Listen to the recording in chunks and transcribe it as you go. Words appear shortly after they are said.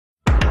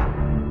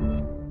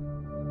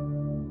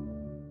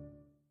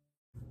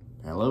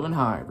Hello and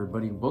hi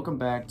everybody, welcome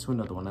back to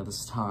another one. At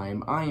this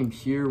time, I am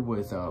here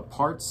with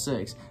part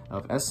 6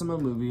 of SML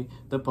movie,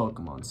 the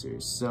Pokemon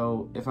series.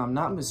 So, if I'm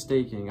not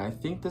mistaken, I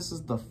think this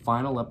is the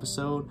final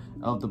episode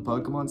of the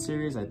Pokemon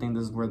series. I think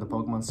this is where the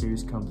Pokemon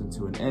series comes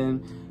into an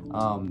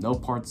end. No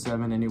part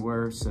 7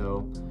 anywhere,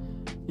 so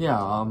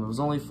yeah, it was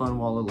only fun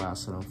while it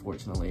lasted,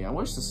 unfortunately. I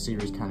wish the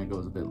series kind of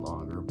goes a bit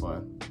longer,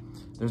 but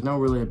there's no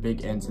really a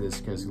big end to this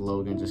because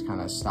Logan just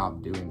kind of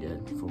stopped doing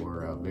it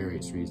for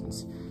various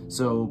reasons.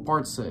 So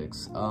part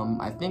 6,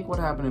 I think what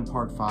happened in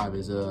part 5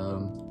 is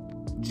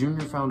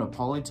Junior found a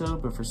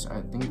Politoed, but I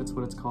think that's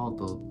what it's called,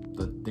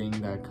 the thing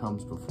that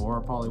comes before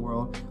a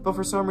Poliwhirl. But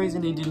for some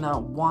reason he did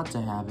not want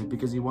to have it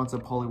because he wants a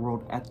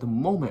Poliwhirl at the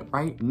moment,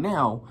 right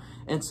now,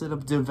 instead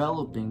of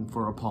developing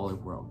for a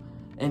Poliwhirl.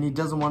 And he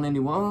doesn't want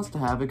anyone else to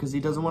have it because he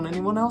doesn't want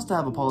anyone else to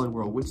have a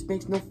Poliwhirl, which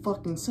makes no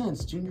fucking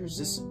sense. Junior's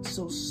just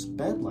so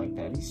sped like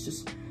that. He's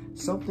just,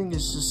 something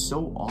is just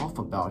so off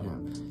about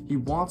him. He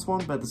wants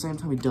one, but at the same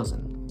time he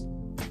doesn't.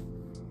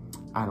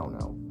 I don't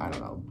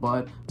know,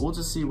 but we'll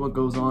just see what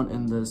goes on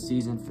in the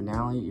season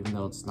finale, even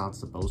though it's not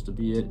supposed to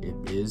be it.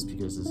 It is,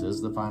 because this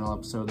is the final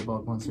episode of the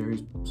Pokemon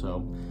series,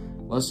 so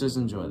let's just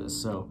enjoy this.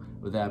 So,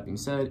 with that being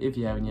said, if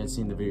you haven't yet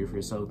seen the video for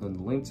yourself, then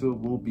the link to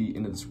it will be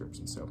in the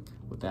description. So,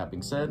 with that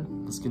being said,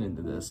 let's get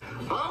into this.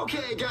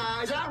 Okay,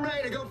 guys, I'm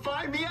ready to go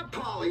find me a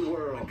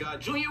Poliwhirl. Oh God,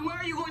 Junior, where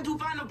are you going to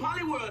find a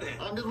Poliwhirl then?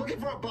 I'm just looking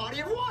for a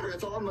body of water.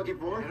 That's all I'm looking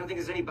for. I don't think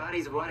there's any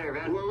bodies of water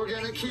around. Well, we're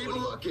gonna keep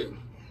looking.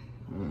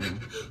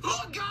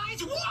 Look,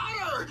 guys,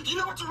 water! You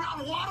know what's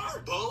around water?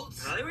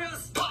 Boats?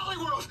 Poliwhirls?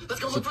 Poliwhirls! Let's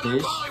go look for the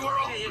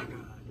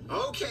Poliwhirl!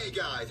 Okay,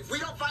 guys, if we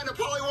don't find a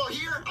Poliwhirl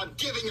here, I'm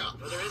giving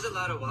up. Well, there is a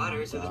lot of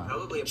water, so there's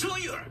probably a...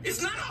 Junior,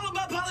 it's not all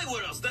about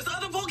Poliwhirls. There's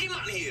other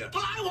Pokemon here.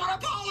 But I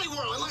want a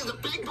Poliwhirl! And look at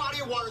the big body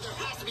of water. There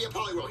has to be a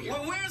Poliwhirl here.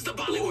 Well, where's the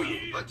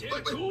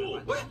Poliwhirl? Cool.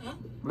 What?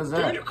 What is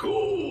that?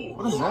 Cool.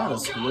 What is that, a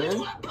Guys, squid?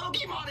 what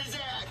Pokemon is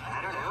that?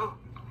 I don't know.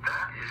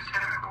 That is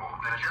Tentacle,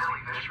 the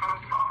jellyfish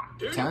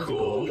Pokemon.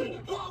 Tentacle?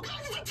 Whoa,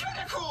 guys, it's a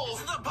tentacle!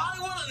 Is it a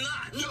Poliwhirl or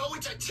not? No,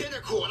 it's a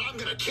tentacle, and I'm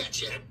gonna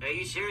catch it. Are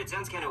you sure? It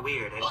sounds kind of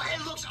weird. It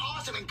looks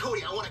awesome, and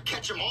Cody, I want to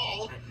catch them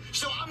all,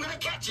 so I'm gonna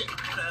catch it.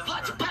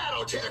 Let's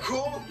battle,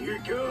 tentacle. Here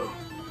we go.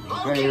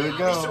 Okay, here we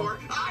go. Ivysaur,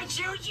 I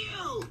choose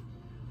you.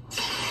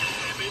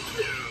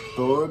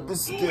 Thor the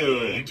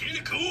Stewer.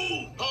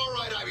 Tentacle. All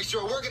right,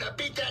 Ivysaur, we're gonna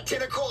beat that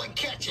tentacle and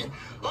catch it.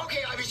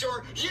 Okay,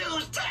 Ivysaur,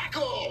 use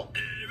tackle.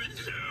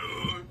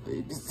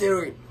 Baby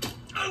Stewer.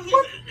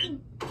 What?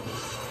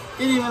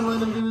 He didn't even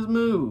let him do his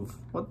move.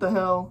 What the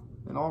hell?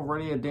 And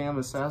already a damn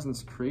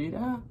Assassin's Creed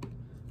app?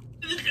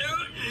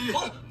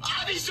 Oh,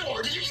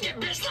 Ivysaur, did you just get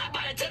bitch slapped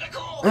by a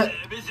tentacle? You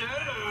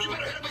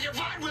better hit him with your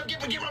vine whip,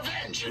 get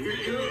revenge.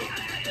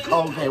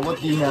 Okay,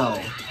 what the hell?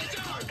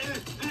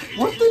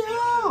 What the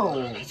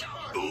hell?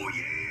 Oh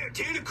yeah,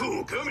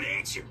 Tentacle coming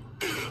at you.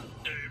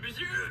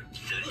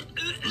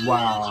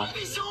 Wow.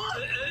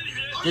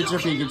 Ivysaur, Get your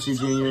Pikachu,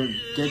 Junior.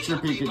 Get your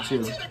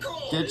Pikachu.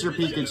 Get your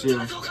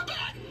Pikachu.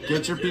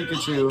 Get your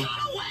Pikachu.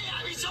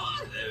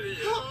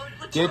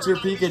 Get your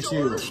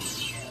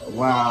Pikachu.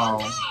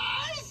 Wow.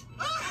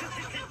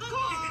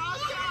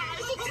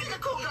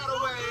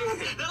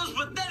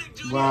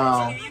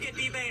 Wow. You get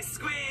beat by a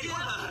squid.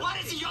 What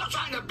is it? You're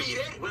trying to beat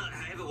it? Well,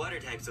 I have a water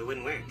type, so it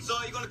wouldn't work. So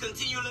are you gonna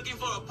continue looking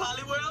for a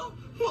Poliwhirl?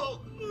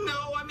 Well,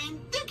 no, I mean,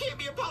 there can't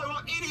be a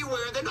Poliwhirl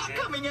anywhere. They're not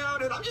coming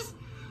out, and I'm just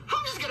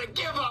gonna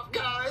give up,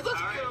 guys.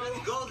 Let's All right, go.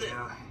 let's go then.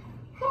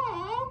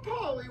 Oh,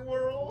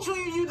 Poliwhirl.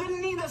 Junior, you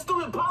didn't need that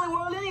stupid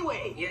Poliwhirl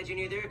anyway. Yeah,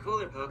 Junior, they're a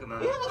cooler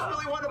Pokemon. Yeah, that's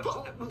really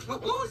wonderful.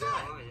 What was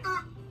that?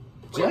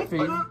 Jeffy.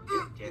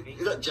 Jeffy?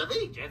 Is that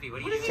Jeffy? Jeffy,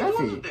 what are you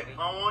doing? Jeffy. I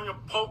want a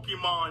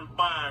Pokemon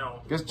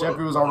battle. Guess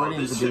Jeffy was already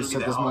introduced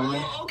at this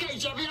moment. Okay,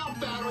 Jeffy, I'll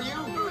battle you.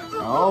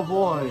 Oh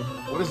boy.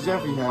 What does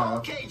Jeffy have?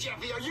 Okay,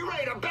 Jeffy, are you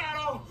ready to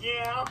battle?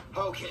 Yeah.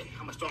 Okay,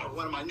 I'm gonna start with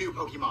one of my new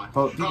Pokemon.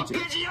 Pikachu.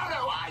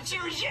 Pidgeotto, I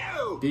choose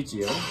you.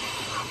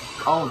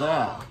 Pidgeotto. Oh,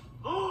 that.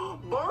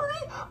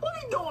 Barney, what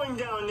are you doing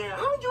down there?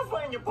 How'd you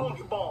find your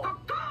Pokeball?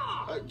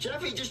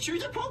 Jeffy, just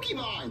choose a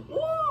Pokemon.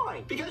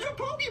 Why? Because you're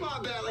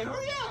Pokemon battling.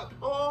 Hurry up.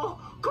 Oh,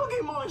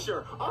 Cookie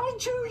Monster, I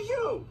choose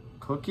you.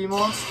 Cookie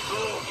Monster?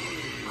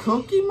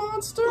 Cookie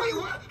Monster? Wait,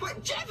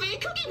 what? Jeffy,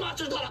 Cookie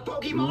Monster's not a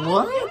Pokemon.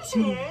 What?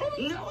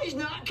 No, he's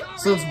not. Cody.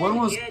 Since when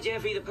was... Yeah,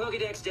 Jeffy, the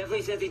Pokedex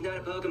definitely says he's not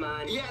a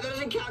Pokemon. Yeah, that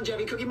doesn't count,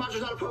 Jeffy. Cookie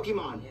Monster's not a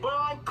Pokemon. But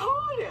I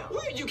caught him.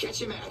 Where'd you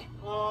catch him at?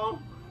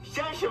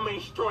 Sesame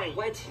Street.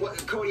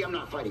 What? Cody, I'm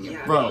not fighting him.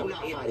 Yeah, Bro. I'm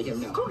not fighting him,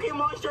 no. Cookie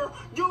Monster,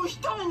 use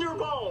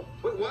Thunderbolt.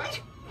 Wait, what?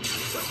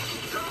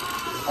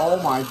 Oh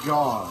my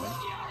god.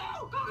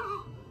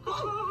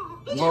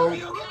 Well,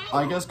 Jeffy, okay?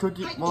 I guess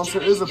Cookie Monster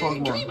Jeffy, is a Cookie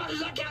Pokemon.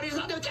 Monster's not counting. He's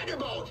not no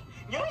Thunderbolt.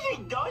 Yes,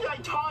 he does. I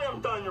taught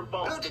him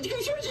Thunderbolt. How?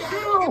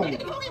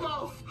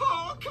 Pokemon.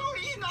 Oh,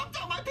 Cody, you knocked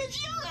out my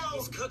Pidgeotto.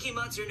 This Cookie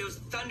Monster knows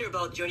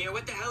Thunderbolt, Junior.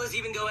 What the hell is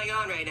even going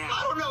on right now?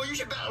 I don't know. You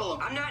should battle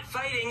him. I'm not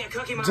fighting a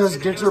Cookie Monster.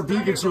 Just get that your knows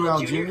Pikachu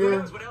Thunderbolt, out, Junior. Junior. Who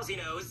knows what else he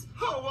knows?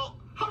 Oh, well,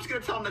 I'm just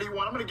going to tell him that he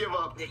won. I'm going to give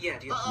up. Yeah,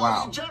 dude.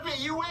 Wow.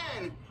 Jeffy, you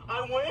win.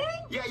 I win?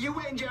 Yeah, you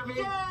win, Jeffy.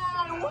 Yeah,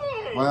 I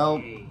win.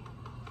 Well,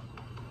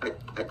 I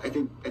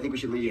think we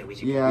should leave. Yeah, we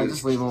should. Yeah,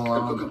 just leave him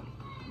alone.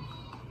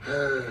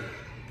 Go.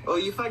 Oh,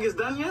 you fuckers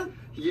done yet?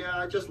 Yeah,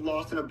 I just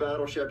lost in a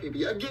battle, Chef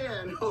PB.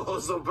 Again! Oh,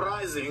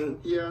 surprising.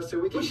 Yeah, so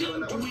we can do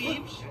another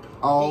one.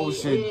 Oh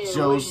shit, What you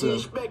Joseph.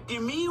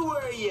 expecting me,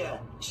 were ya?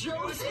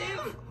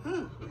 Joseph!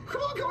 Come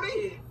on,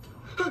 Cody!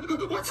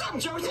 What's up,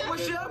 Joseph?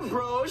 What's up,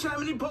 bros? How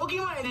many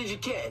Pokemon did you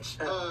catch?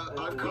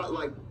 I've caught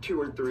like 2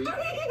 or 3.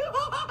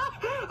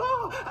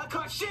 Oh, I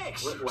caught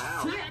 6.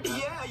 Wow.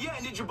 Yeah.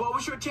 And did your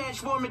Bulbasaur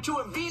transform into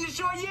a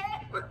Venusaur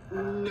yet?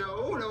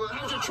 No.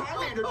 How's your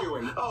Charmander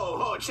doing?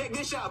 Oh, check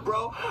this out,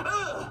 bro.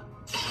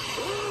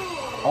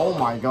 Oh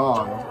my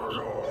god.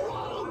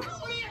 Oh,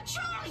 Cody, a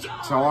Charizard! Dude,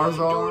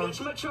 Charizard? it's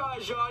my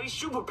Charizard. He's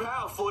super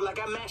powerful. Like,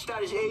 I maxed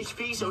out his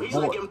HP, so he's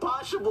Boy. like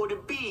impossible to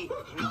beat.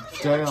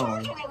 Damn.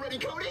 Charizard already,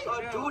 Cody?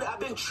 Dude, I've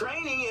been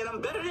training, and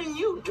I'm better than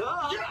you,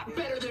 duh. You're not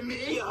better than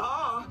me!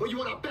 Yeah. Well, you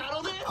want to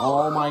battle then?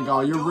 Oh my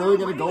god, you're really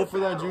gonna go for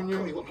that, Junior?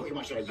 Cody, what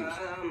Pokemon should I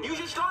use? Use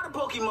your starter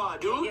Pokemon,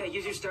 dude. Yeah,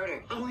 use your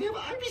starter. I only have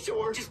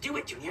Ivysaur. Just do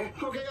it, Junior.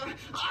 Okay,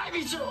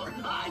 Ivysaur,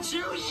 I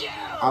choose you!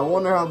 I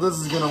wonder how this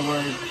is gonna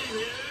work.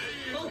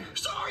 Oh,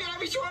 sorry,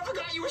 Ivysaur, I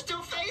forgot you were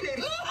still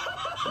faded.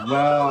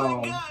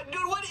 Wow. God,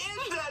 dude, what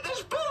is that?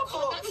 That's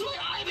pitiful. That's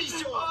my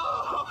Ivysaur.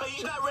 Oh,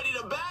 he's not ready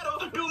to battle.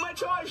 Dude, my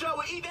Charizard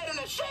would eat that in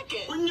a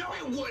second. No,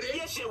 it wouldn't.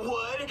 Yes, it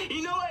would.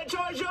 You know what,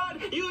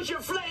 Charizard? Use your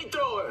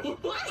flamethrower.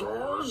 What?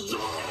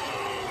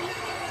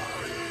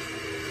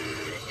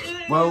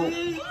 Well,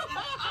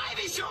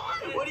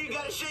 Ivysaur! What do you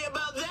got to say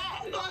about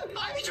that?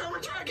 Ivysaur,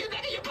 return, get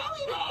back to your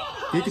Pokeball!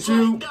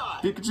 Pikachu, Oh,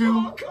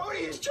 Pikachu.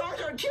 Cody, his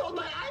Charizard killed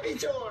my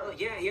Ivysaur!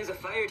 Yeah, he has a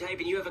fire type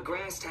and you have a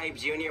grass type,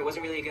 Junior. It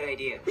wasn't really a good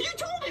idea. You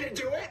told me to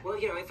do it! Well,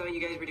 I thought you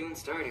guys were doing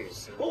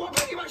starters. Well, what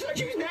Pokemon should I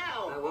choose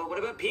now? Well, what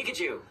about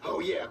Pikachu? Oh,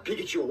 yeah,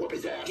 Pikachu will whoop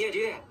his ass. Yeah,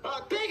 do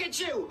that.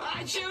 Pikachu,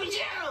 I choose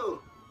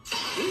you!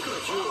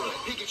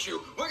 Pikachu,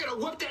 we're gonna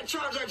whoop that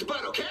Charizard's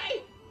butt,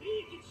 okay?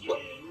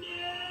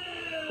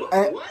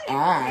 What?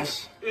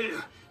 Ash.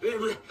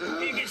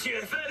 Pikachu,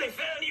 I finally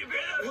found you,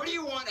 bro. What do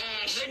you want,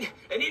 Ash?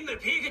 I need my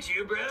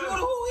Pikachu, bro. Dude,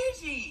 who is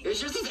he? It's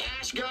just this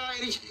Ash guy,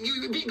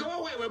 and go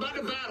away, we're about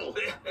to battle.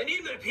 I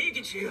need my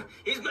Pikachu.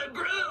 He's my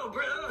bro.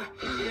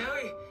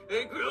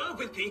 I grew up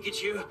with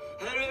Pikachu.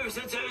 Had him ever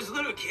since I was a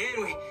little kid.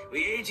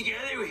 We ate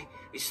together,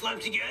 we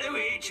slept together,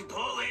 we ate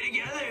Chipotle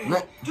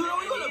together. Dude, are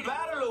we gonna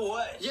battle or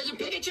what? Yeah, the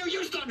Pikachu,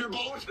 use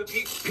Thunderbolt.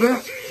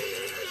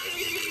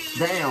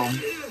 Damn.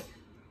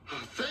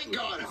 Thank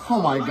God.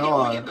 Oh my Okay,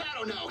 god. we can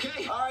battle now,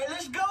 okay? All right,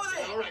 let's go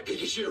then. All right,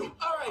 Pikachu.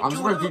 All right, I'm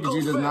surprised dude, I'll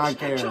Pikachu go does not first.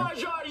 care.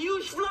 Charizard,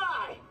 use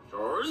fly.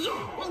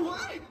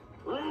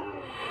 What?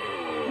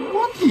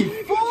 What the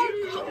fuck?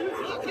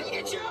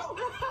 Pikachu!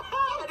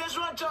 That's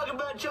what I'm talking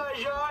about,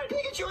 Charizard.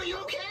 Pikachu, are you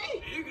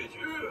okay?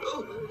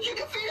 Pikachu. You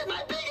defeated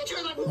my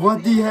Pikachu!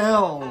 What the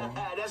hell?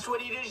 That's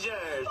what he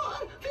deserves.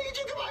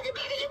 Pikachu, come on, get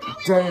back in your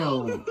Pokemon!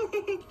 Damn.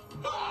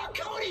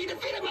 Cody, you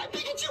defeated my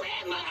Pikachu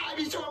and my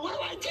Ivysaur! What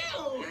do I do?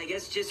 I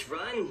guess just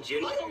run,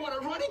 Junior. I don't want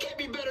to run, he can't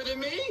be better than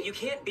me! You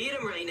can't beat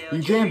him right now.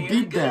 You Junior. can't You're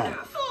beat not good that.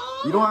 enough.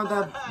 You don't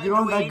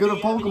have that good of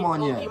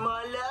Pokemon yet.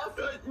 Pokemon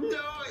left? No,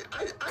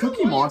 I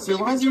Cookie don't want Monster, you,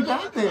 why is he Pikachu.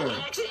 back there? I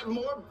actually have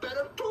more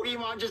better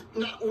Pokemon just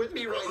not with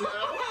me right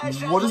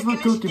now. What is the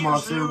Cookie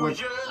Monster with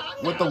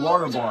the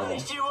water bottle?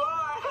 Yes, you are.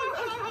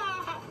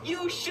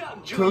 You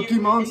suck, Junior. Cookie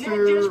Monster,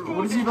 And that just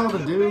what is proves he about that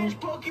to I'm do? the best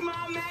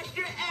Pokemon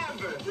master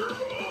ever.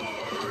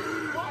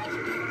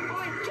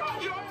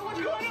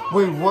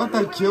 Wait, what?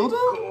 That killed him?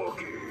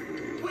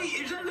 Wait,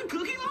 is that the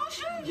Cookie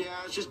Monster? Yeah,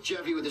 it's just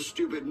Jeffy with a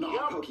stupid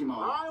Pokemon.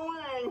 I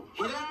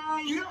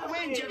win. You don't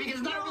win, Jeffy,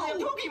 because it's not really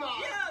a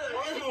Pokemon!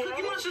 Yeah,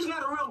 Cookie Monster's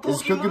not a real Pokemon.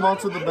 Is Cookie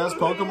Monster the best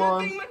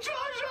Pokemon? I think my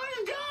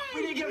Charizard is dying.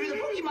 We need to get rid of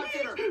the Pokemon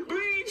Center!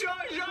 Breathe,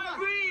 Charizard,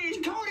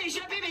 breathe. Tony,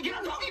 Chef Baby, get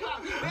our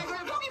Pokemon! We have to go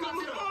to the Pokemon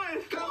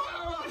Center!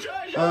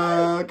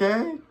 Go!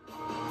 Okay.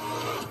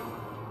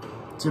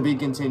 To be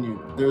continued.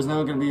 There's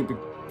not a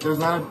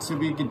to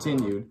be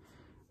continued.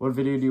 What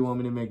video do you want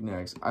me to make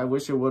next? I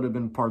wish it would have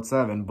been part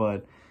 7,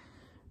 but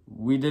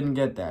we didn't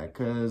get that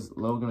because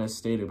Logan has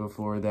stated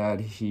before that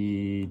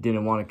he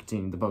didn't want to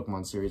continue the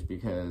Pokemon series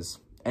because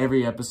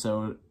every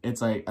episode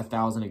it's like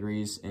 1,000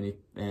 degrees and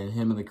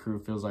him and the crew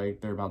feels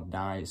like they're about to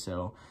die,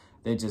 so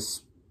they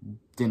just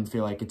didn't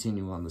feel like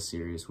continuing on the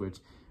series, which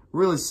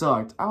really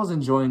sucked. I was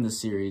enjoying the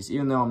series,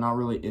 even though I'm not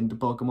really into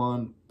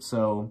Pokemon,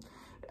 so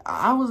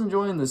I was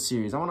enjoying this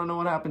series. I want to know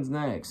what happens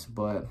next,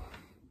 but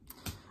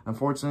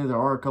unfortunately, there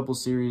are a couple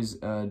series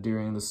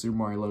during the Super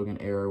Mario Logan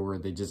era where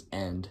they just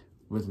end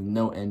with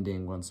no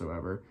ending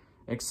whatsoever.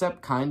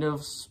 Except kind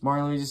of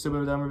Mario and Luigi's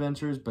Super Dumb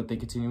Adventures, but they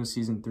continue with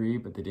Season 3,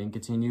 but they didn't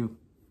continue.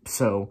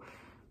 So,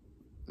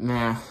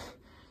 nah.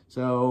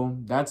 So,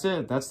 that's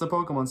it. That's the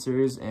Pokemon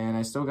series, and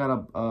I still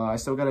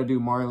gotta do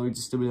Mario and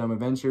Luigi's Super Dumb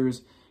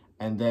Adventures,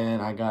 and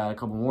then I got a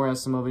couple more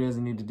SML videos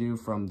I need to do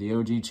from the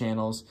OG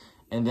channels,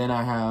 and then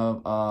I have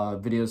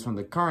videos from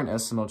the current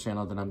SML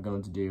channel that I'm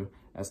going to do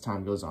as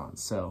time goes on.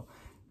 So,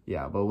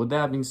 yeah, but with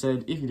that being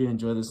said, if you did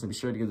enjoy this, then be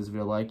sure to give this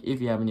video a like.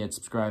 If you haven't yet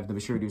subscribed, then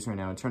be sure to do so right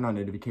now and turn on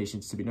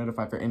notifications to be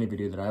notified for any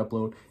video that I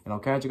upload. And I'll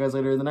catch you guys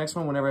later in the next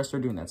one whenever I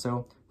start doing that.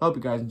 So, hope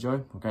you guys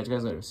enjoy. I'll catch you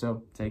guys later.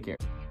 So, take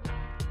care.